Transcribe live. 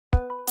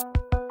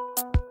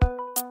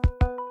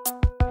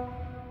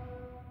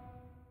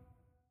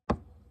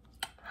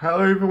Hello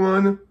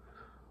everyone,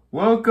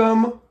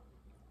 welcome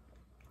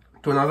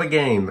to another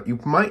game that you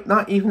might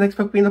not even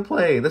expect me to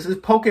play. This is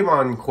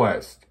Pokemon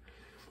Quest.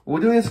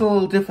 We're doing this a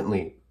little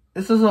differently.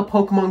 This is a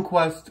Pokemon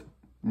Quest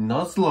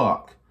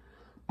Nuzzlocke.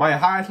 My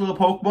highest level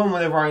Pokemon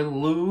whenever I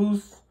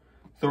lose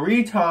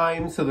 3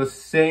 times to the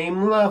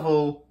same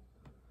level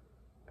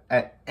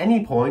at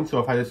any point. So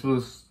if I just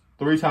lose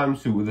 3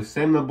 times to the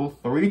same level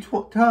 3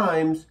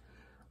 times,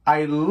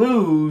 I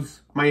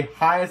lose my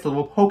highest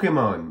level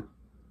Pokemon.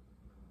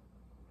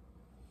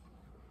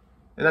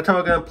 And that's how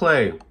we're gonna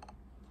play.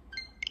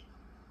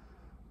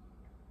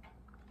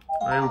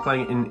 I am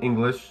playing in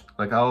English,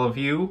 like all of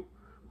you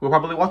who are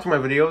probably watching my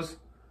videos.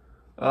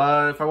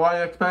 If I want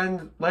to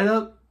expand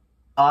later,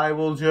 I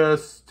will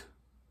just...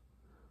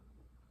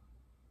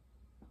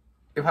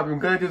 If I'm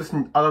gonna do this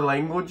in other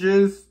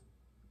languages,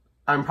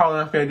 I'm probably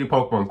not gonna do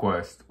Pokemon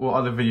Quest or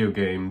other video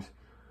games.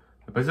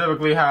 I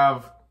specifically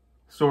have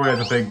story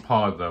as a big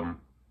part of them.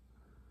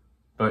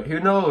 But who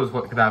knows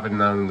what could happen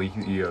in these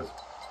videos.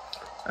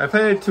 I've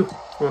headed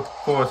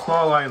for a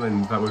small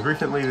island that was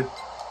recently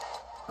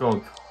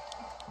called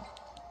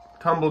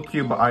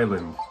Tumblecube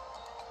Island.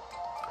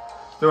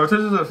 There are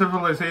traces of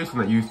civilization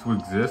that used to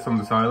exist on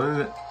this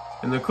island,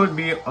 and there could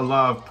be a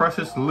lot of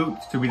precious loot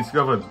to be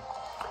discovered.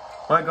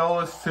 My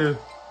goal is to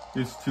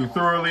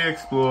thoroughly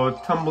explore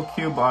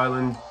Tumblecube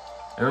Island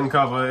and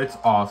uncover its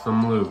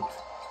awesome loot.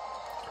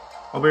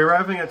 I'll be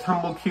arriving at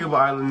Tumblecube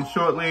Island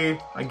shortly.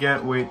 I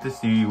can't wait to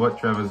see what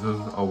treasures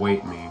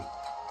await me.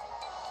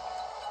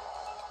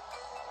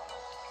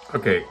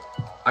 Okay,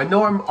 I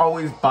know I'm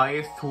always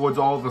biased towards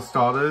all the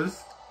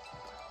starters,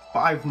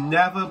 but I've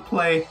never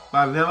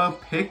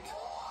picked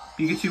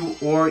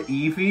Pikachu or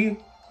Eevee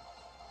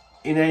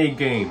in any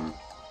game.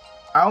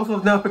 I also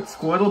have never picked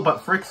Squirtle,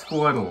 but frick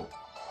Squirtle.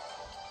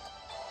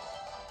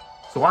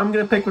 So I'm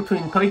gonna pick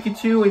between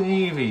Pikachu and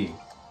Eevee,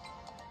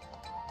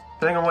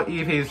 depending on what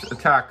Eevee's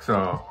attacks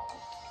are.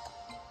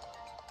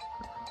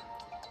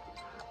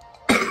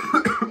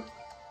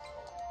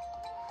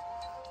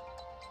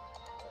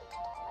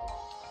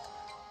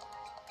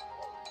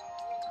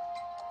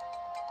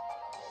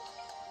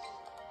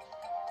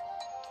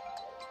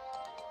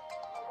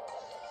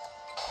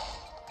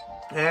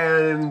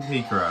 And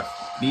he crashed.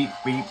 Beep,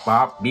 beep,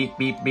 bop, beep,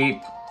 beep,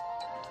 beep.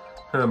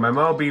 My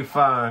mom be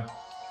fine.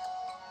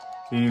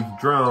 He's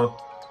drunk.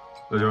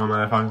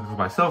 Let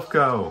myself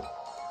go.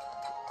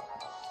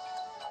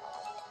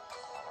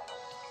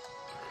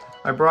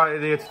 I brought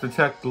idiots to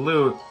check the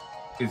loot.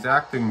 He's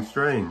acting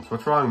strange.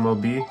 What's wrong,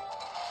 Moby?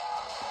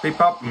 Beep,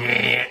 bop.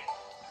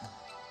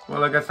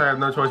 Well, I guess I have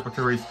no choice but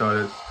to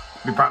restart it.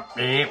 Beep, bop.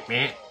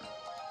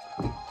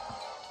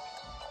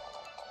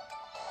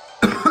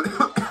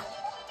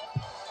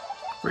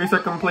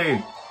 Reset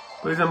complete.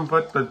 Please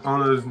input the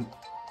owner's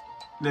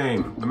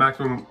name. The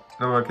maximum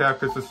number of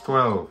characters is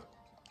 12.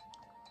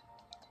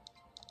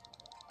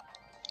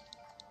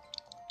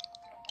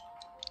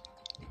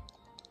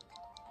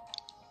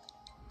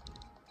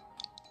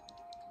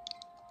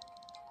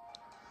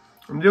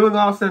 I'm doing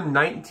Awesome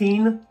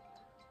 19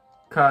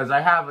 because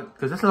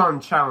this is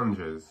on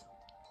challenges.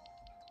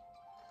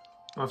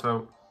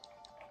 Also,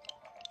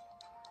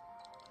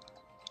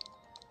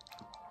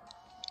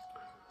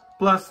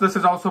 plus, this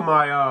is also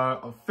my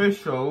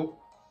official.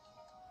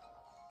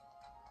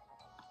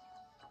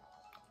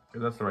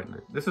 That's the right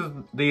name. This is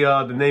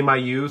the name I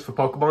use for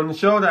Pokemon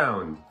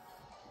Showdown.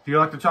 If you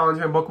like to challenge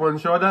me in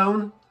Pokemon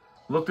Showdown,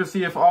 look to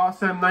see if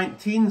Awesome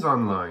 19's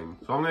online.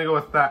 So I'm gonna go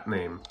with that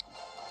name.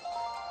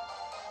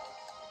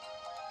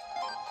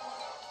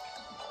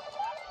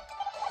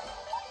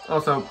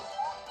 Also,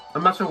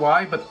 I'm not sure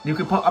why, but you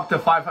can put up to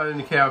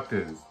 500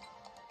 characters.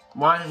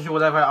 Why don't you do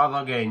whatever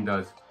other game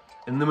does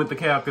and limit the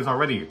characters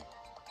already?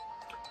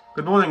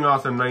 Good morning,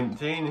 Awesome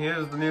 19.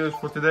 Here's the news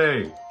for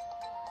today.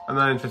 I'm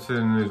not interested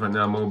in the news right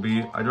now,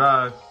 Moby. I'd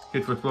rather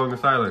get to exploring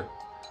this island.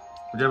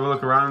 Would you ever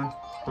look around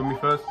for me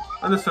first?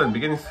 Understood.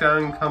 Beginning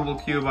scanning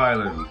Tumblecube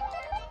Island.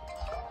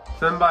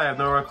 Stand by. I have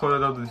no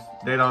record of this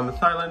data on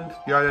this island.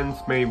 The items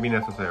may be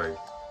necessary.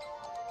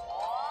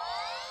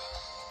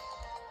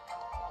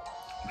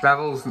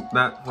 Travel's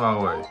not far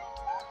away.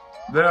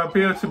 There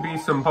appear to be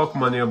some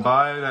Pokemon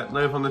nearby that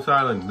live on this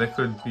island. They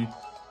could be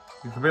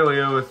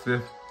familiar with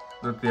the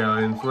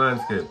island's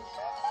landscape.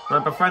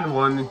 Might befriend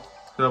one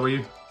so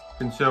we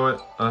can show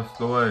us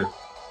the way.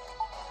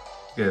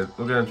 Okay,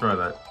 we're gonna try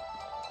that.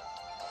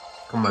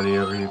 Come on,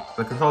 Eevee.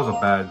 The controls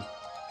are bad.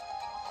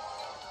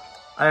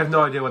 I have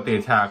no idea what the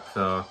attacks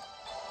are.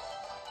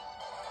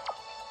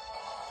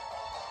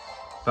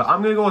 But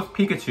I'm gonna go with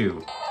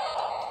Pikachu.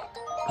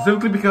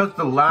 Specifically because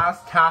the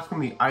last task on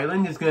the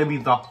island is gonna be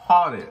the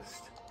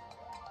hardest.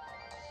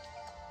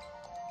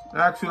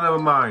 Actually, never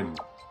mind.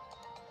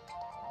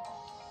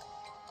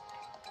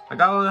 I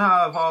gotta learn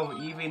how to evolve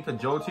Eevee into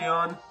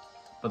Jolteon,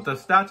 but the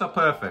stats are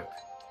perfect.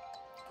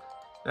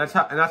 That's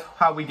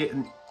how we get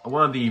in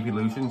one of the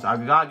evolutions. I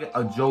gotta get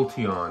a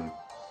Jolteon.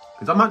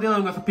 Because I'm not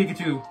dealing with a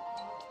Pikachu.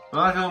 I'm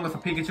not dealing with a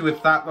Pikachu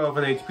with that low of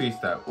an HP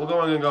stat. We're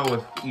going to go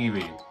with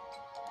Eevee.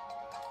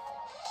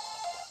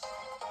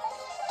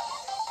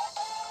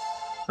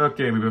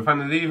 Okay, we've been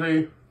finding the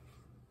Eevee.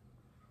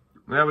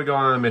 Now we go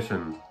on a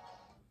mission.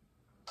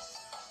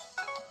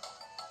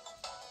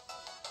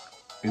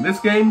 In this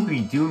game,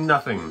 we do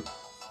nothing.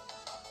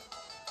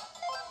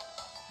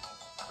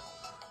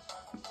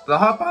 The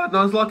hard part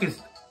of Nuzzlocke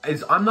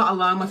is I'm not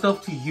allowing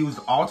myself to use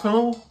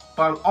auto,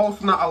 but I'm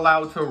also not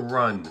allowed to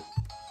run.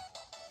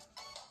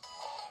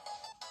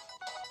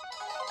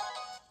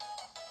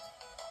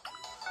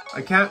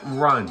 I can't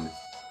run.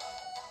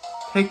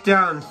 Take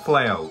down and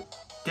flail.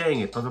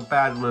 Dang it, those are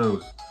bad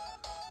moves.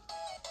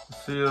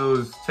 Let's see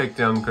those take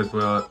down because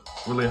we're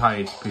really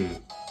high HP.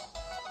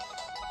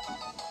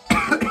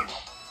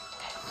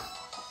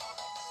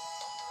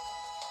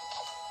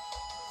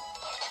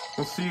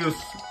 Let's see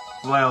use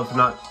flail to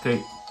not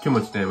take too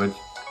much damage.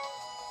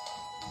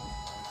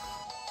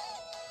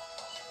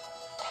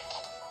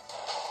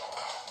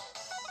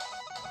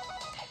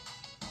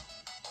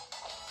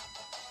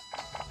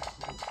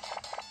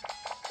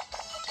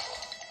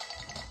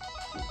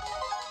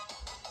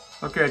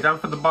 Okay, down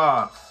for the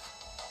boss.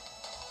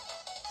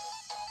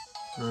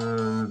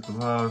 And the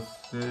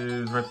boss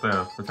is right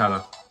there,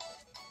 Patella.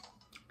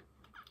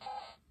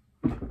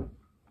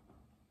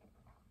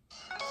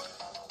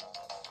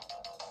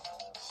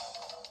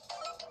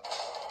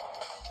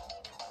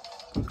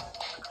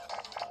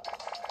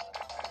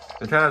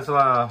 It has a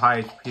lot of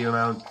high HP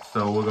amount,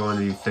 so we're going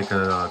to use taking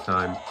it another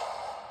time.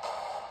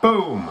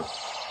 Boom!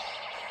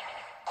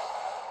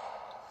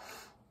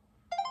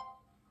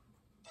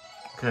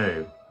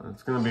 Okay,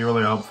 that's going to be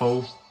really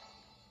helpful.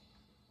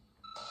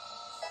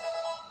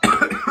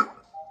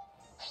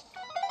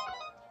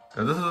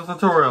 This is a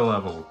tutorial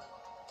level.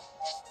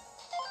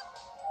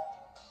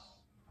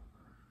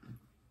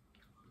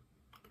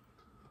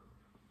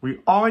 We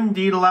are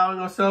indeed allowing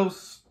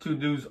ourselves to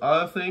do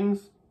other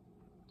things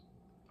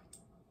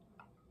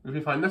if we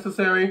find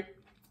necessary.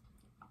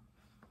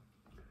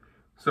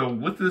 So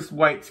with this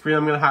white screen,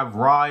 I'm going to have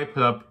Rye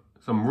put up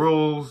some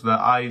rules that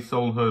I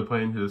told her to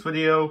put into this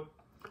video.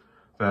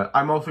 That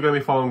I'm also going to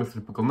be following the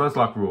typical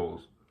Nuzzlocke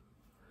rules.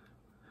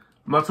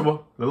 Not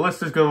so, the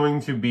list is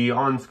going to be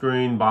on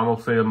screen, but I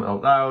won't say them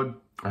out loud.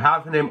 I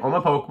have to name all my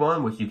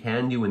Pokemon, which you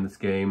can do in this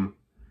game.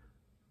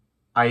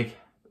 Like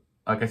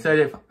I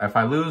said, if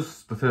I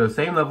lose to the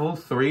same level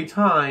 3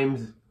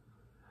 times,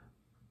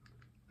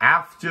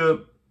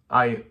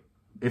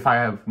 if I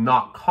have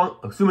not,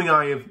 assuming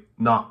I have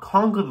not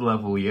conquered the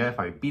level yet, if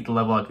I beat the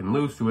level, I can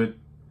lose to it.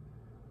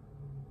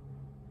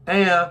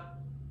 And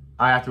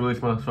I have to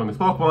release my strongest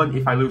Pokemon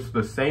if I lose to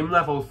the same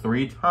level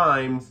 3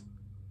 times.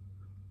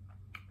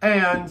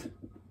 And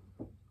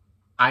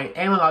I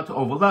am allowed to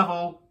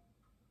overlevel,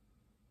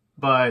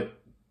 but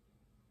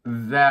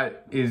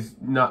that is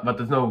not, but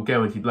there's no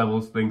guaranteed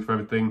levels things for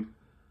everything.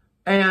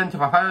 And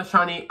if I find a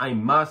shiny, I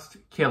must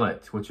kill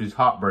it, which is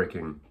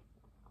heartbreaking.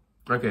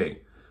 Okay,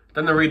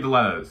 then to read the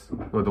letters,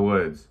 or the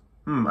words.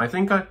 I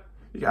think I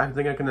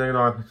can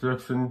ignore the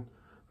description,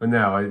 but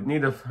now I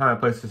need to find a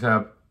place to set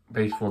up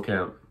base 4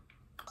 count.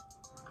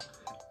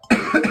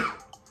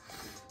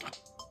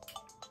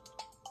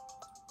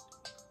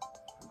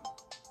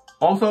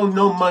 Also,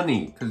 no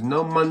money, because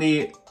no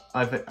money,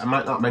 I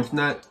might not mention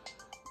that,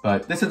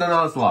 but this is a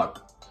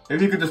Nuzzlocke.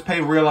 If you could just pay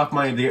real life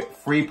money to get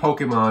free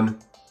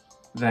Pokemon,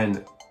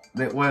 then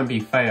it wouldn't be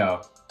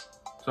fair.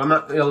 So I'm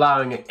not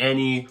allowing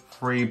any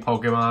free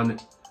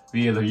Pokemon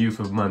via the use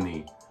of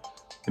money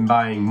and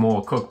buying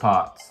more cook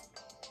pots.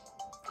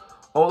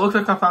 Oh, it looks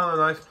like I found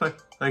a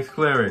nice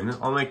clearing.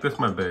 I'll make this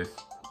my base.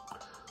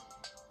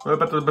 What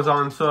about the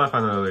Bazaar stone I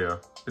found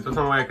earlier? Is there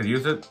some way I could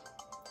use it?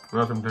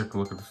 Well, I'm taking a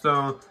look at the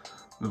stone.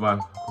 The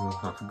Bible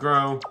how to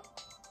grow.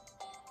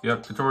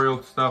 Yep,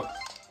 tutorial stuff.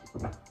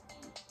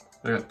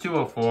 I got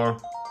 204.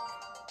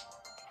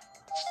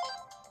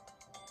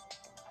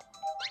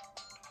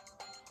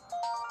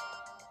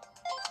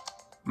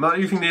 I'm not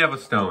using the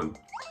Everstone.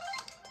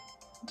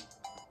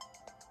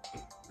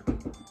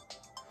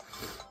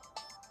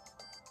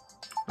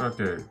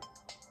 Okay.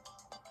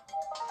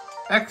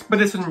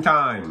 Expedition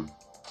time.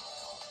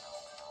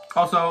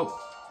 Also,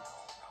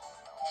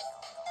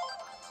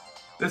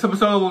 this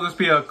episode will just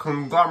be a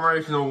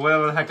conglomeration of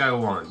whatever the heck I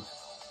want.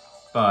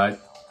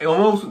 But it will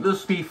mostly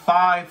just be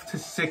 5 to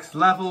 6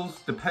 levels,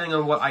 depending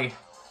on what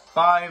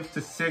 5 to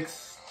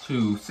 6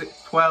 to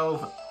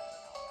 12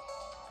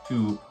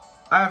 to...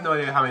 I have no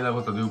idea how many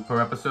levels I'll do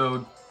per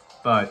episode.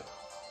 But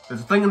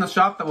there's a thing in the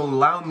shop that will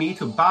allow me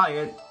to buy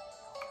it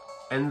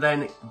and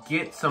then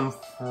get some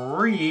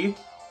free...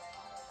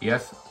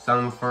 Yes,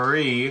 some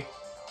free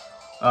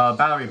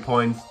battery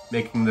points,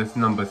 making this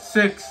number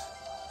 6.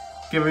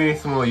 Giving me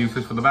some more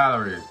uses for the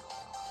batteries,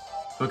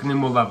 so I can do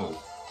more levels.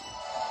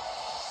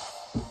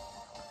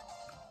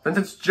 Since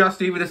it's just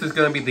Eevee, this is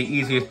going to be the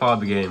easiest part of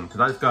the game, because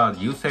I just got to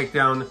use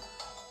Takedown.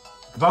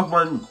 The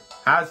Pokemon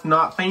has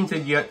not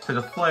fainted yet to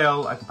the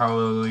Flail. I can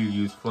probably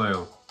use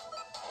Flail.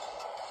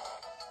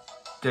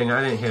 Dang,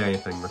 I didn't hit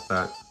anything with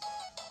that.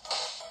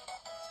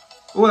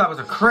 Ooh, that was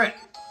a crit!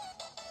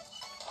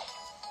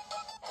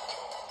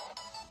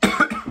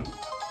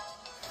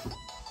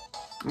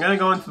 I'm gonna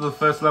go into the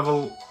first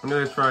level. I'm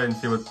gonna try and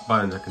see what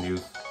buttons I can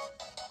use.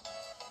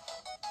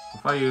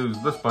 if I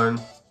use this button,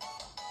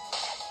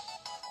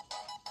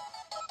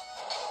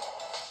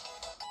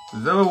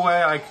 is there a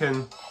way I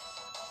can...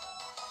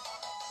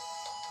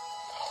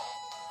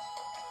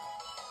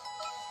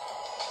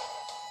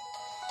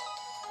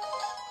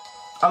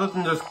 Other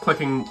than just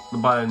clicking the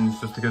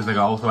buttons just because they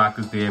also act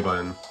as the A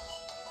button.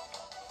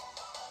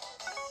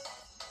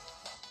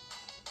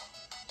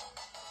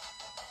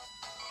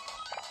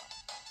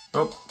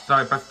 Oh,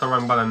 sorry, pressed the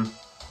wrong button.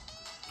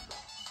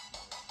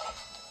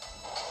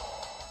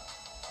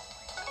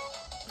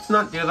 Let's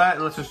not do that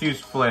and let's just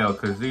use Flail,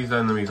 because these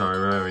enemies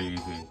are very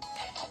easy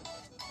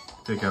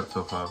to take out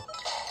so far.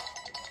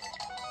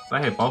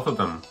 I hit both of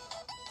them.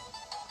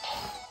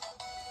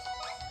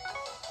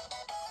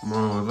 More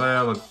over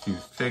there, let's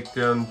use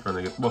Takedown, trying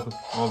to get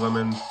all of them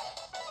in.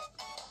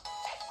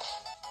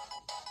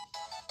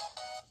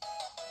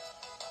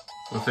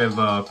 Let's save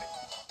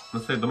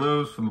the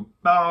moves for the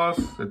boss,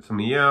 get some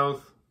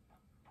health.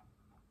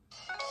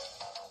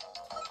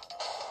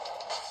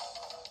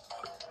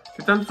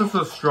 That's just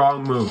a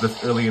strong move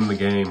this early in the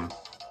game.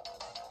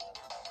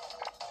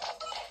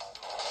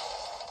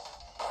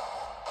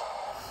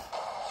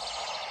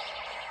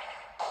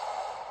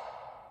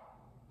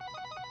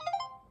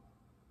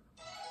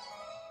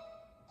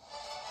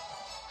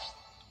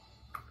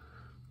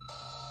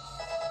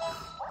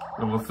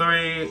 Level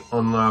 3,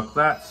 unlock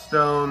that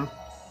stone.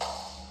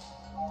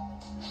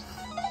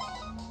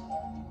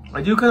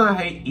 I do kind of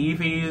hate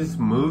Eevee's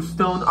move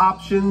stone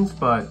options,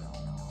 but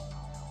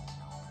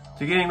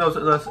to getting those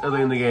less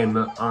early in the game,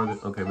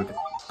 okay, with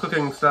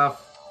cooking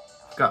stuff,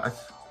 I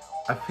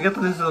forget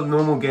that this is a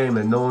normal game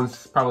and no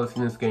one's probably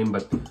seen this game,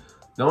 but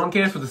no one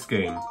cares for this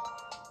game.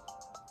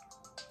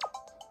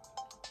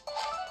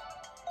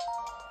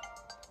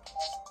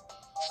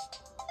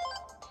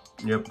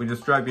 Yep, we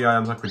just drag the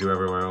items like we do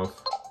everywhere else.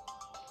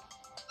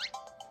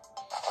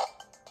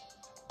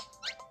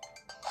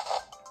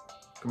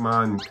 Come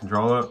on,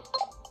 controller.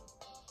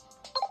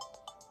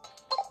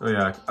 Oh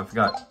yeah, I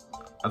forgot.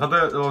 I thought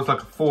that it was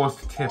like a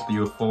forced tip that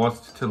you were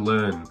forced to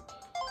learn.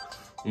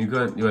 You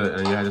couldn't do it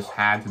and you just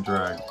had to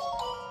drag.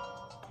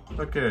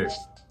 Okay.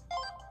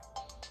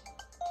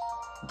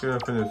 I'm gonna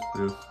finish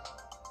this.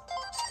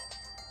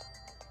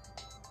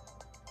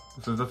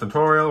 This is the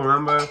tutorial,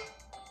 remember?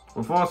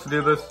 We're forced to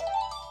do this.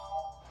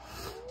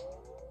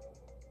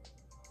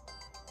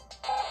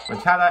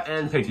 Matata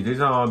and Pidgey,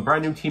 these are our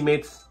brand new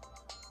teammates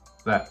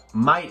that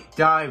might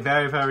die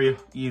very, very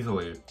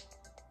easily.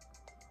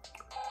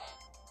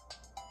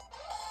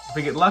 If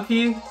we get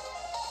lucky,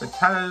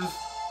 Matata's...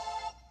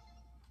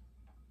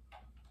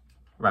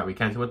 Right, we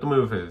can't see what the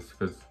move is,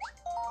 because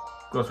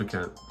of course we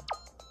can't.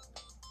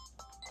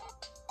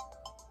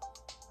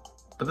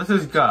 But this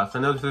is Gus, I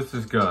know this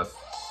is Gus.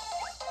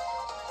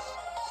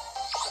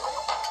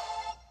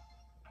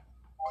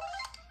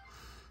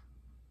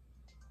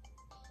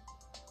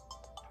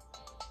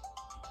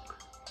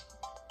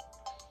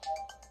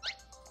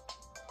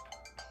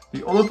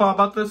 The only part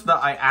about this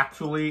that I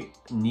actually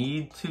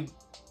need to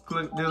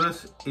do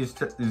this is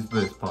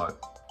this part.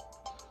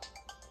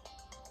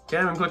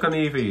 Can't even click on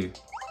Eevee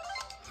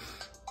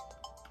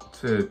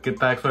to get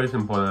the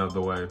exclamation point out of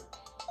the way.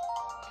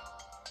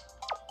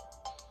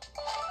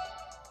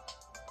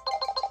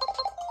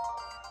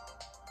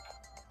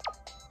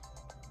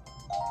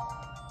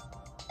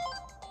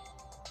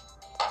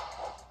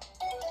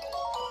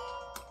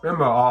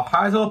 Remember, our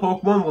highest level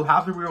Pokemon will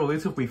have to be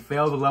released if we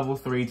fail the level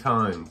 3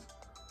 times.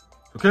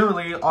 So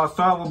currently, our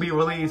star will be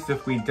released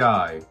if we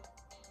die.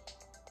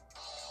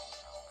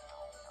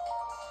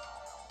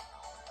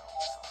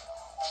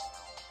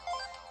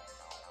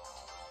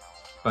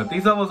 But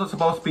these levels are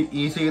supposed to be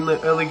easy in the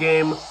early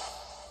game.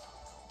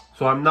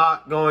 So I'm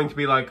not going to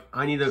be like,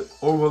 I need to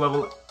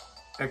over-level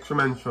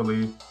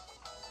exponentially.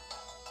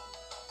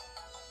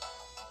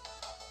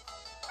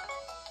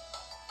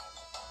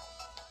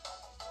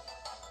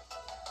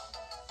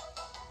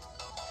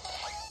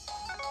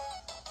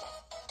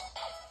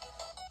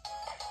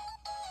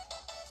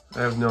 I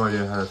have no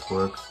idea how this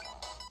works.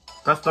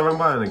 That's the wrong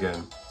button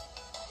again.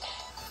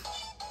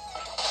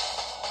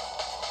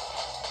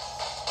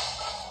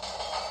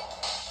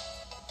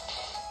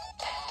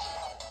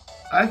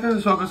 I can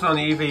just focus on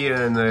Eevee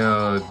and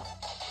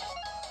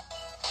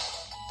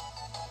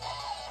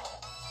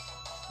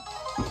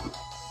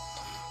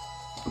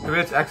if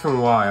it's X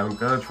and Y, I'm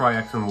gonna try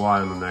X and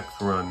Y on the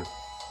next run.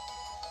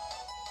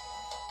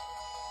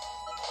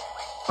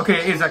 Okay,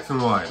 it is X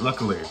and Y,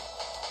 luckily.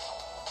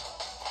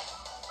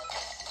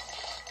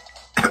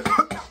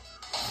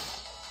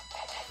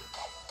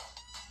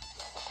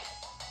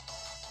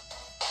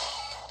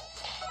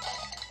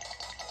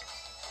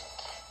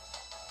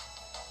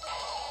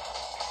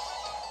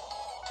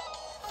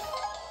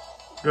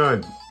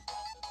 Good.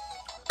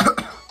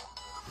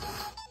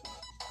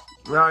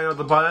 Now I know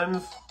the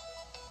buttons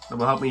that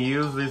will help me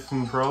use these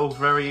controls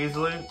very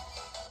easily.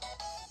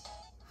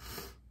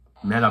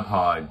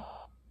 Metapod.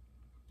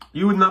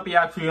 You would not be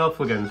actually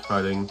helpful against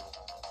fighting.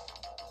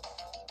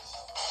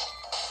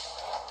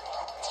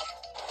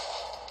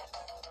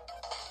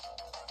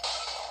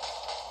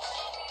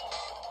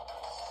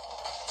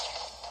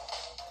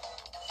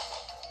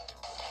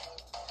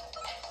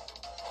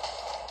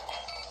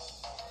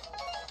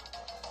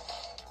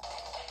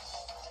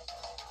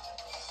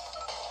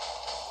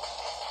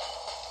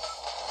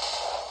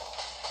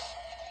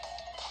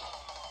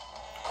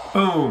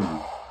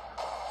 Boom!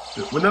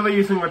 We're never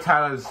using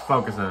Rattata's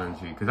focus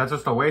energy, because that's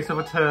just a waste of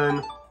a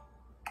turn.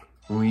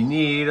 We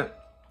need to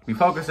be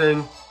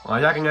focusing on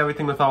attacking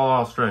everything with all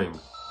our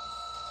strength.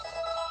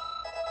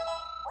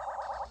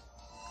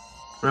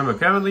 Remember,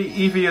 currently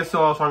Eevee is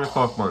still our strongest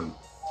Pokemon.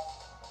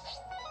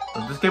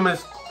 But this game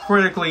is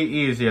critically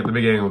easy at the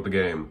beginning of the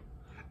game.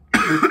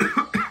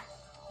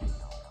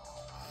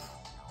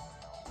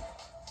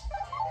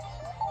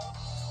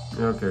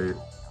 Okay.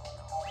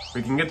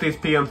 We can get these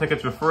PM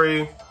tickets for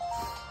free.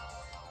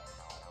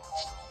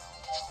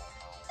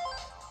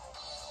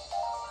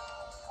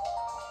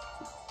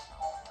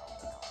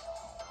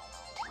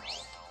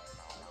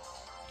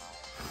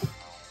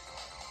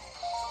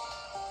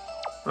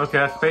 Okay,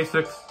 that's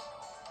basics.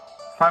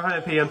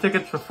 500 PM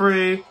tickets for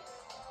free.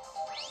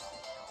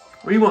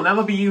 We will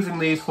never be using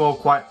these for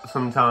quite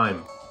some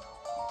time.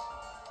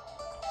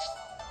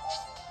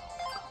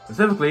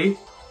 Specifically,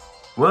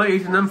 we're not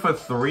using them for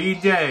 3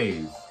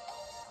 days.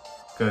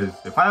 Because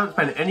if I don't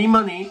spend any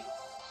money,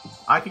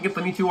 I can get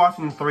the Mewtwo Wash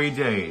in 3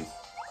 days.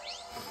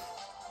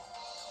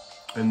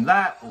 And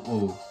that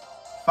will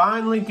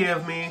finally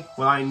give me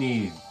what I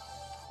need.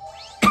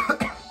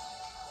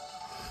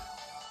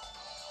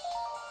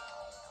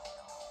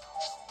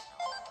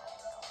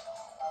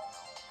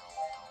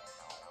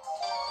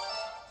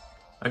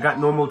 I got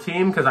normal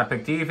team because I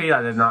picked Eevee.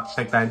 I did not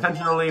pick that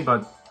intentionally,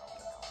 but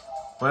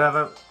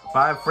whatever.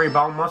 5 free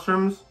bomb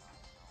mushrooms.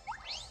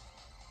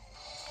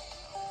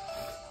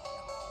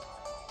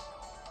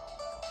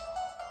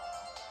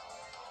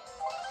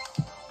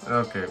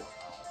 Okay.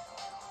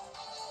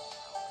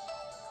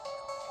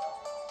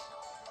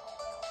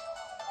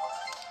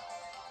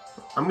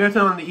 I'm gonna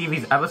turn on the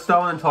Eevee's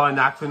Everstone until I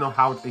actually know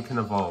how it can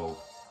evolve.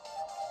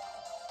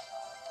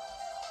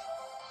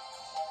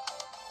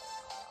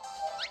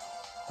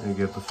 I'm gonna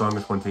give the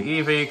strongest one to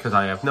Eevee, because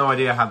I have no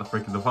idea how the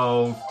freak it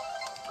evolves.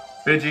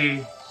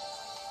 Pidgey.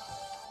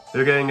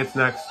 They're getting its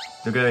next.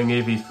 They're getting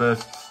Eevee's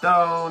first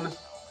stone.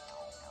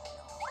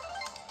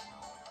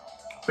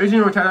 Pidgey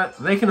and Rattata,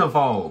 they can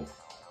evolve.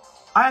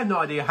 I have no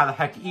idea how the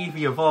heck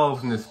Eevee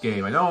evolves in this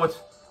game. I know it's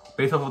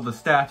based off of the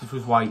stats, which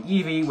is why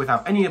Eevee,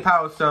 without any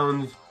power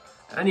stones,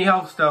 any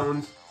health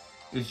stones,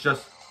 is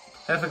just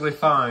perfectly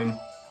fine.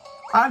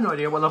 I have no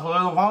idea what level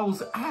it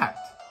evolves at.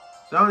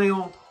 So I don't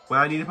know when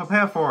I need to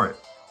prepare for it.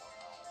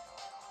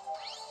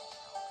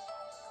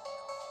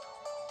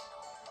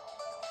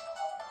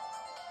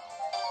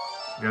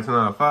 That's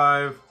another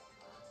 5.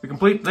 We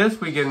complete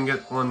this, we can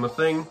get one more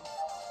thing.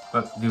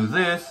 But do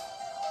this,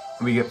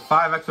 and we get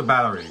 5 extra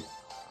battery.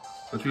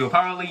 Which we will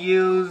probably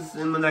use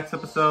in the next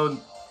episode.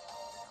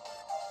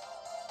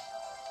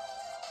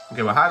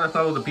 Okay, we're high enough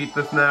level to beat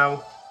this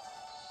now.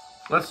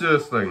 Let's do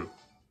this thing.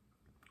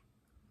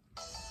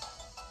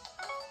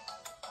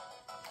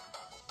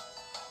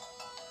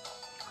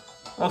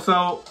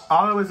 Also,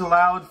 auto is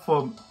allowed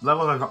for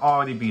levels I've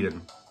already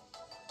beaten.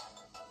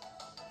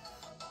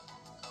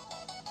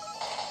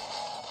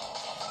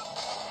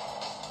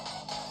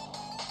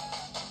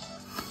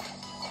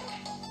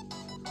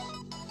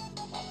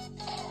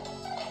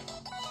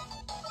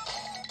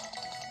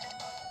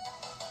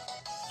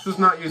 Let's just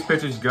not use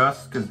Pitcher's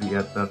Gust, because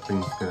that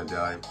thing's gonna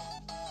die.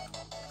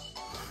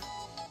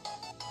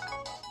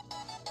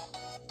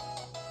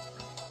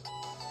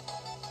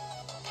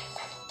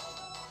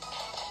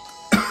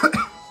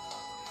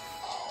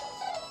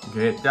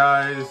 Okay, it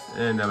dies,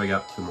 and now we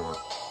got 2 more.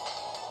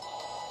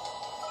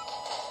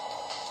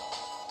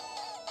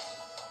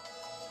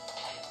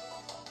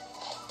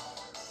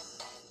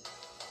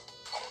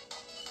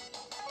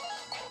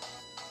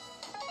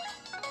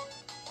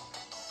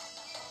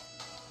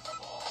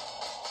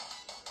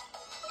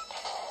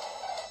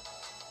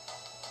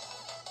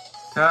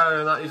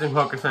 They're not using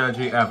focus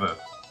energy ever.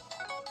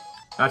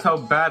 That's how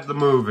bad the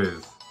move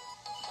is.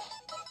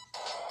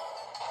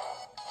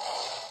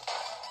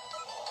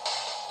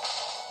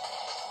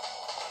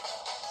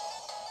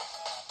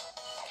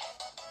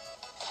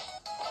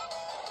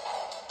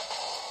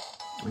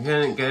 We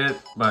didn't get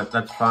it, but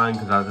that's fine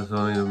because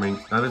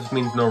that just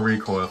means no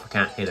recoil if I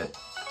can't hit it.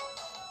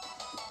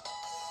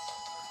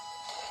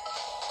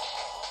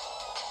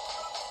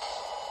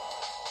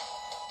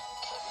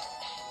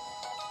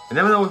 I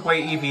never know which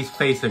way Eevee's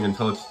facing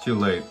until it's too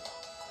late.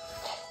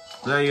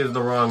 Then I use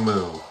the wrong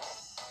move.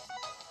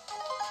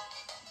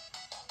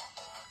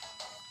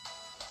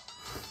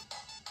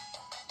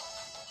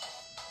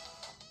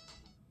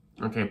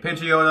 Okay,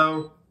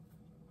 Pidgeotto.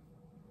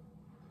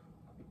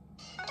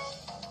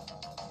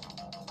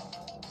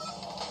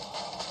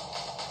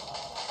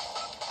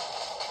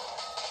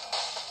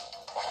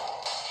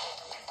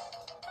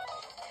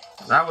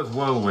 That was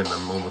Whirlwind,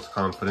 I'm almost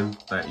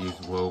confident that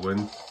used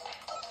Whirlwind.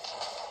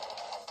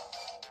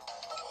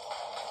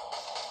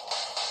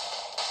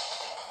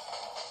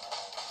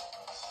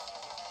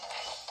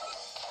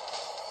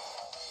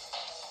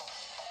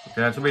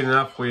 Okay, that should be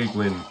enough, we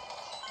win.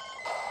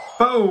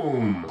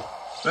 Boom!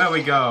 There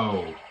we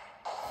go!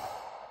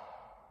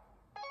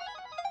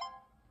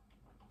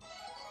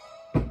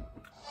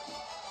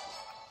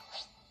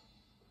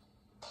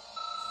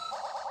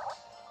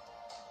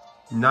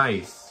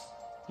 Nice.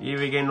 You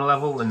regain a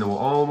level, and we're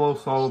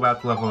almost all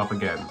about to level up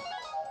again.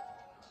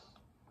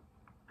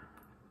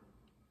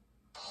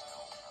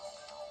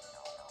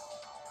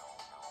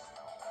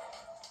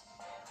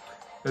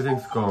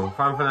 Everything's going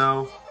fine for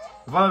now.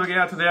 Before we get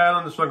out to the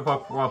island, just like a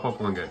wild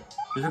Pokemon game.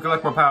 You should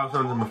collect more power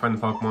stones and my friend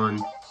Pokemon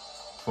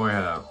before we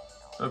head out.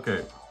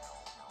 Okay.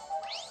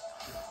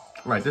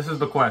 Right, this is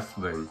the quest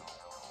thing.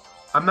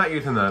 I'm not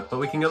using that, but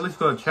we can at least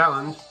go to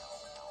challenge.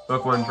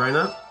 Pokemon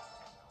Trainer.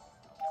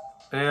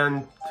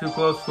 And 2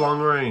 close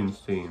long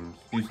range teams.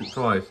 Use it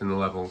twice in the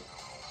level.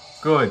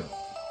 Good.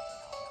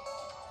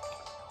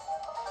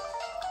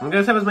 I'm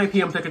gonna save as many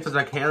PM tickets as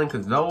I can,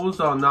 because those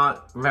are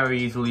not very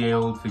easily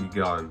able to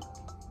get on.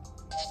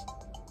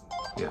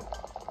 Yeah.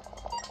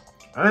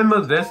 I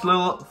remember this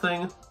little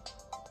thing,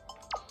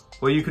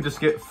 where you could just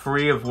get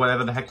free of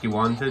whatever the heck you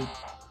wanted.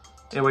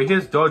 Anyway,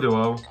 here's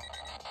Doduo.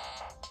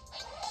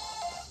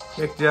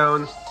 Kick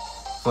down,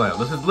 flail.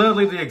 This is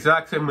literally the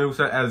exact same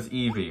moveset as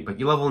Eevee, but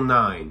you're level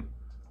 9.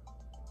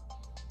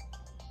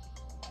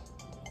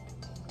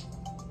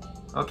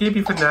 I'll keep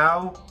you for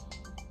now.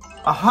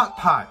 A Hot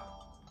Pot!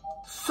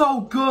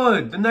 So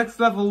good! The next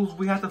levels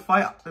we have to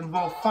fight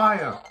involve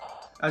fire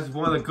as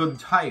one of the good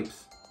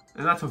types.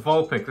 And that's a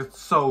Vulpix.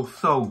 That's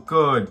so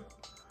good.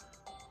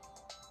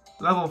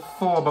 Level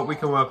 4, but we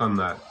can work on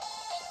that.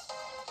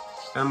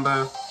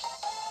 Ember.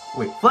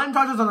 Wait, Flame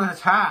Touch is an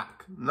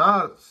attack!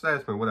 Not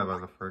status move, whatever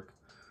the frick.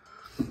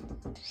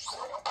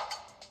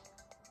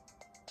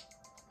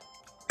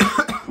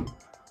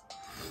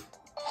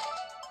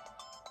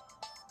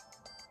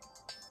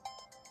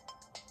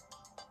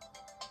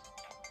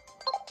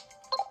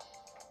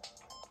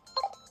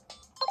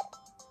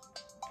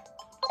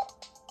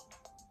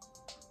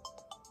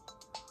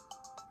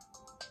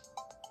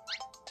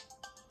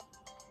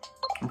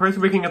 I'm pretty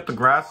sure we can get the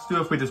grass too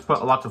if we just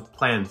put lots of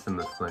plants in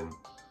this thing.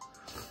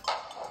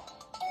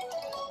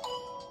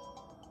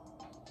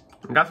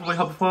 And that's really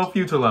helpful for a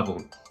future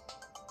level.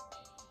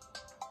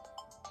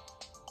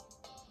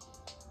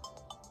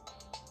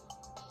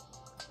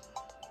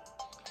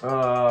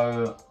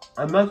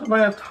 I'm not sure if I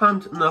have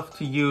time enough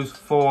to use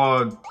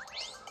 4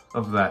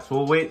 of that, so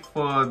we'll wait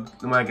for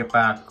when I get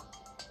back.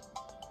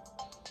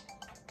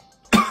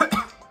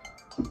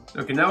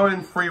 Okay, now we're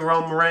in free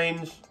roam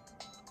range.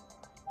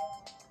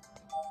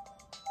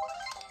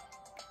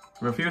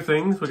 There are a few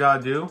things we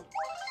gotta do.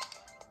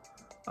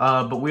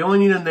 But we only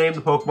need to name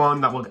the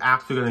Pokemon that we're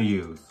actually gonna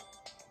use.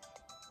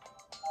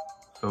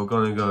 So we're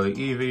gonna go to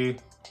Eevee.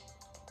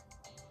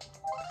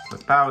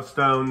 With Power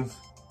Stones.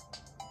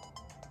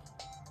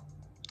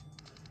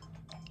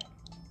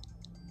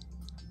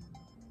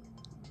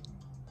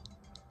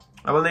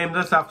 I will name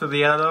this after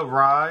the editor,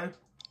 Rye.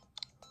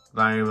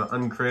 I am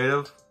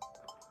uncreative.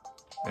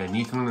 I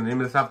need something to name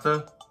this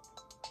after.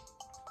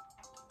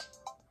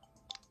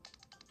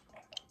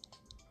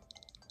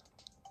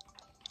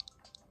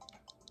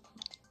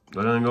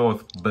 We're gonna go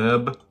with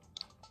Bib.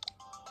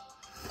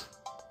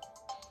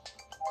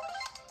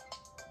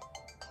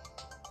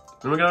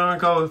 And we're gonna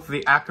go with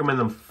the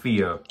acronym of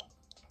Fear.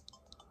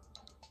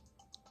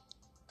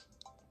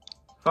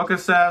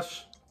 Focus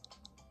Sash.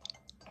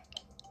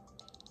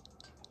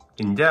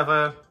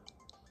 Endeavor.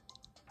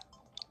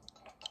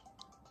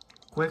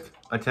 Quick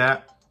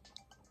Attack.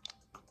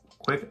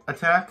 Quick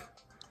Attack.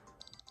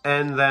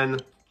 And then...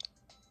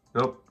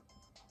 Nope.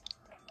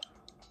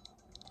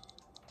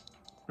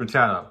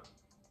 Rattata.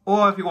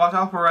 Or if you watch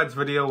Alpha Red's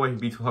video where he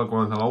beats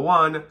Pokemon level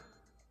 1,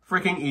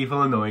 freaking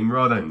evil annoying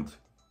rodent.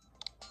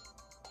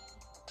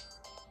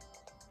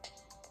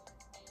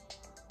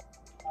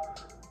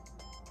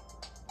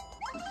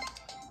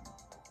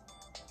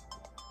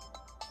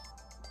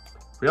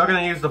 We are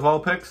going to use the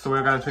Vulpix, so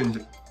we're going to change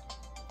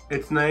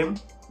its name.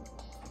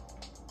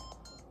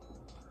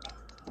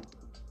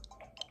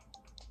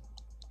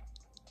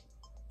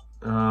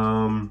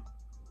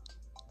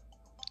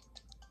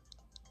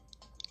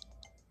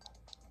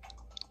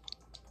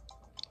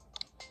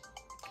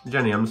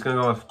 Jenny, I'm just going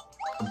to go with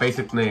a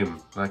basic name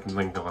that I can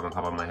think of on the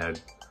top of my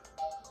head.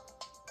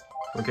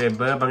 Okay,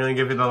 Bib, I'm going to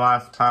give you the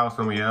last Power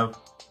Stone we have.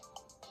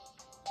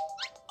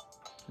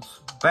 It's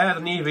better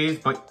than Eevee's,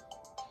 but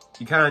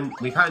we kind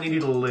of need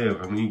you to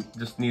live, and we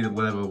just need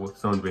whatever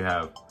stones we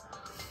have.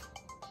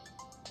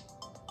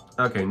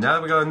 Okay, now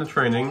that we go into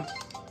training.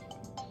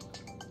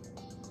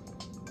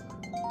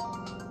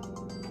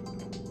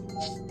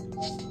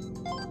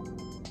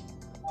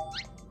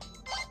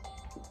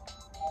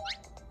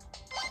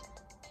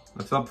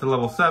 Let's up to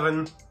level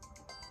 7.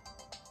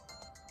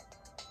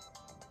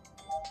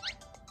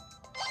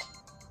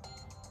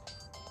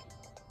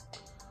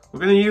 We're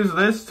going to use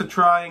this to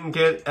try and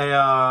get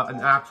an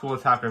actual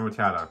attacker in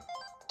Rattata.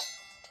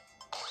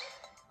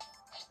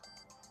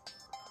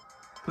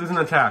 Please an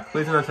attack.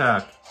 Please an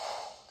attack.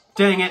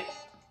 Dang it!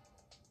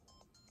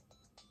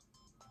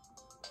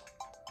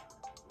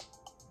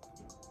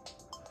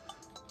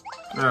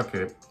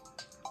 Okay.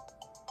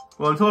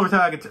 Well, until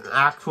Rattata gets an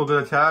actual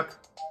good attack,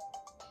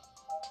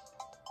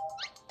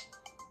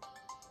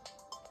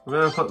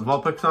 we're gonna put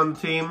Vulpix on the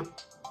team.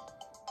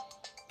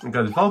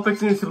 Because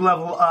Vulpix needs to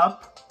level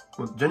up.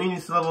 Well, Jenny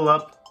needs to level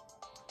up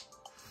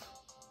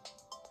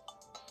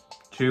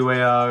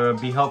to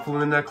be helpful in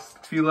the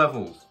next few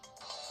levels.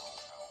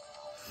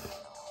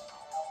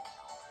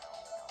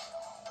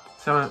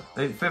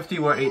 850,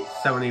 we're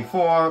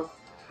 874.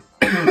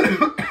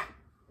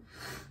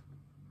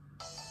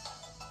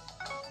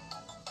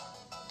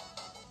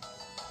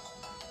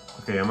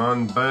 Okay, I'm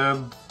on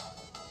Beb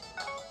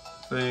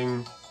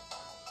thing.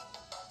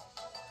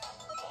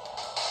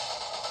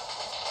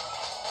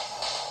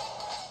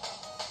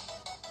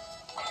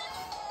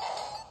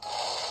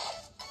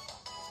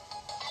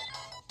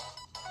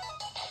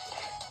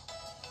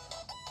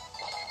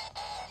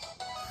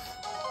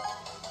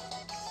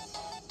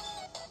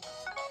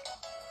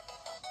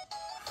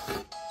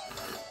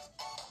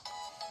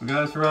 We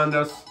gotta surround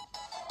us.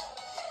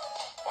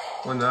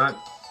 Or not.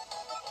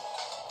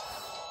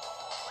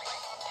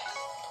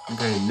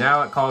 Okay,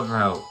 now it calls for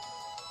help.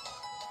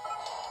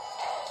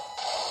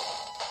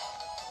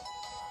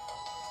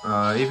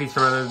 Eevee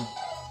surrounded.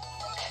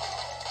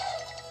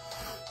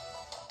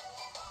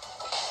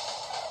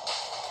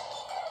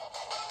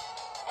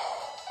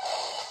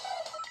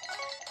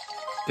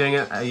 Dang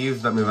it, I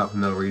used that move up for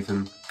no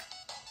reason.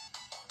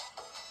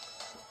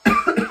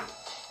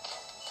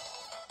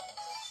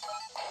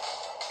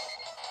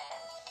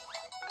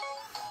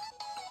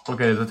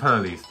 Okay, there's a ton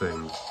of these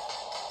things.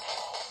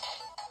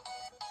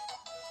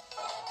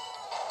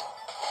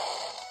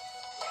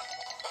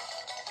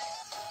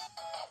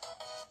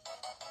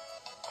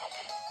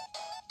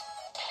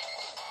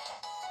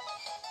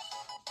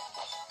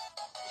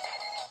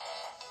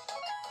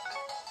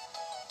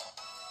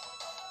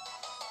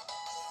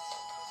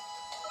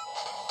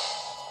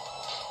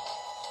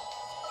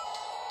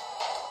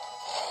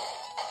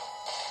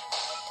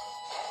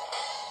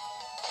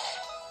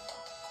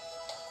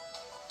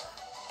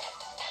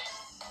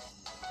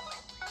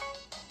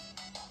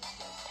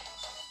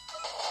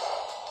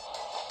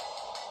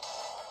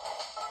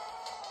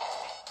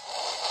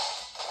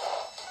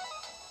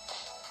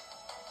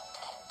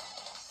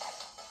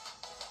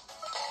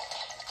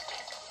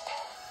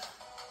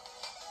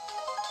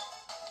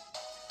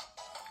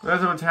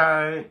 There's a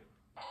Rattata.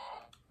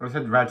 I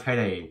said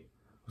Rattata.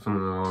 Or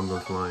something along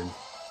those lines.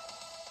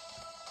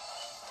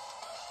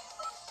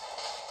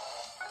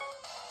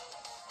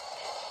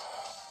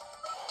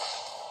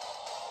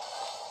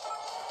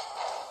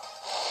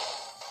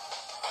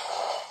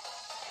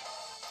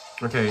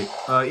 Okay,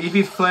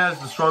 Eevee's Flare is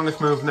the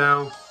strongest move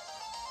now.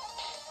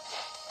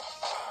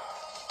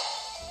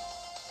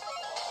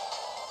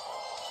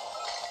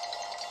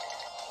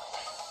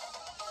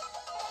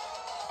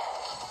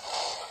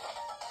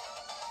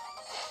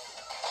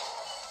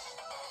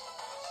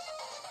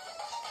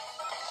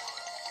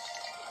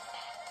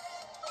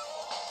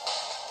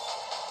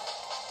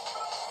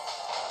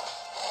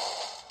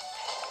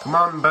 Come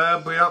on,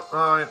 Bub, we don't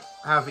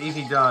have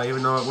Eevee die,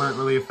 even though it wouldn't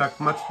really affect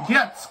much.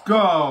 Let's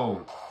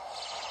go!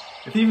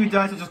 If Eevee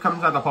dies, it just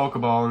comes out the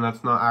Pokeball, and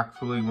that's not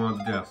actually one of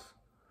the deaths.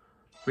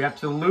 We have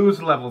to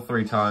lose level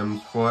 3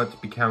 times for it to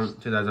be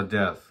counted as a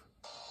death.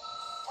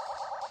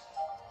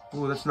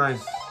 Ooh, that's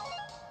nice.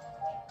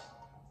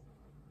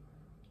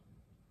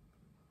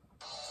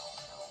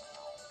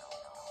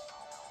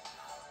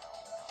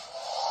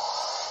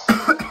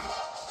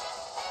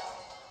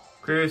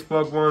 Create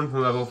Pokemon for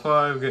level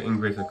 5, get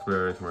increased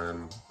experience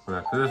when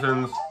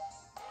acquisitions.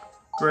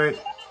 Great,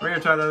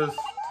 Rattatas.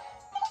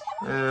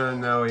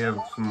 And now we have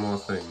some more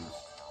things.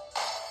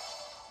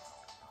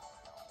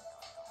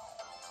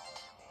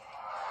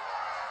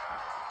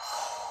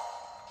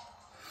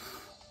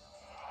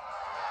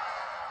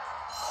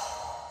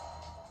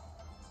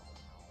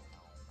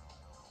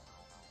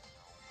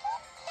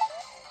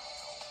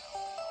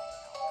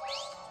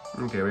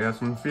 Okay, we have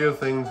some few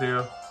things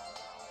here.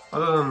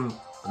 Other than,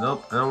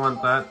 nope, I don't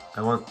want that.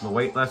 I want the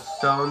weightless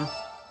stone.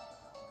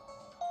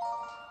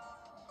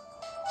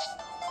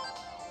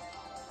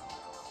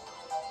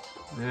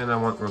 And I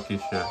want Rookie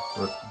Chef.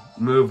 What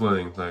move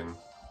learning thing?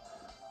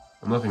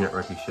 I'm looking at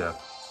Rookie Chef.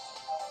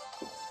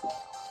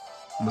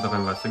 What's up,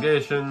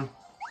 investigation?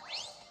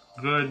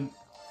 Good.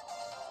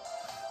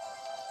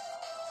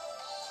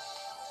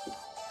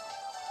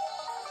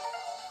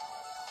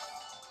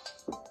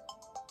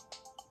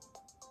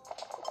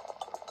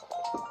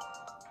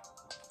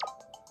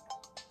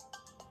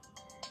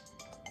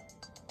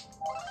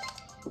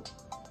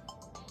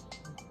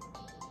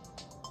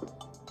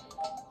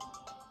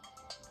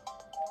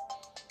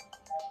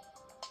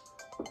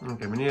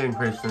 Okay, we need to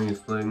increase these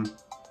things.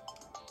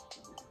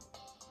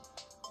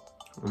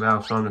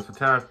 Now, strongest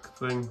attack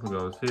thing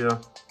goes here.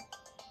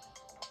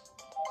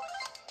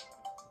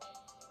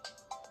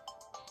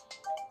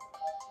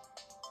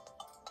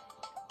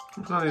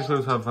 Some of these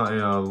moves have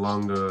a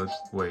longer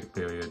wait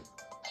period.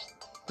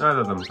 Neither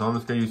of them, so I'm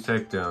just gonna use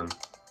takedown.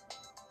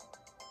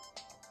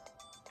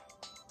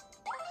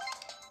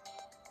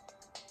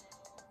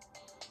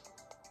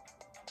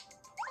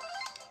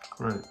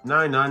 Right,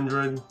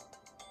 900.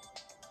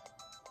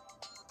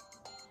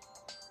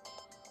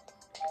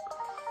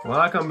 When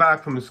I come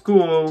back from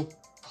school,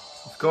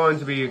 it's going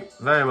to be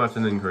very much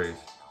an increase.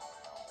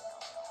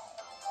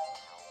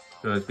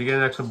 Good. We get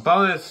an extra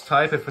bonus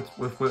type if it's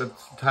with what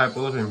type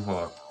we're looking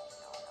for.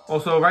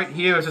 Also, right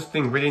here is just the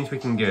ingredients we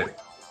can get.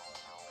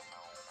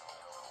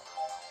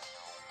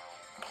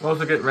 We'll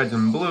also get reds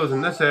and blues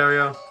in this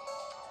area.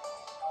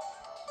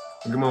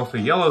 We can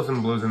mostly yellows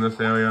and blues in this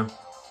area.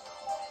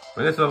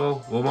 For this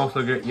level, we'll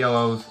mostly get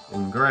yellows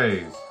and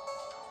grays.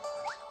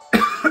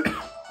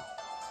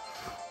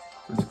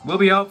 Which will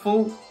be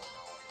helpful,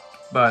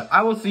 but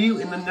I will see you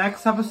in the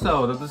next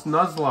episode of this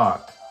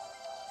Nuzzlocke.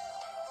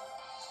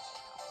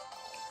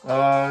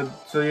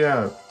 So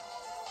yeah.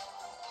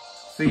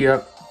 See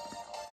ya.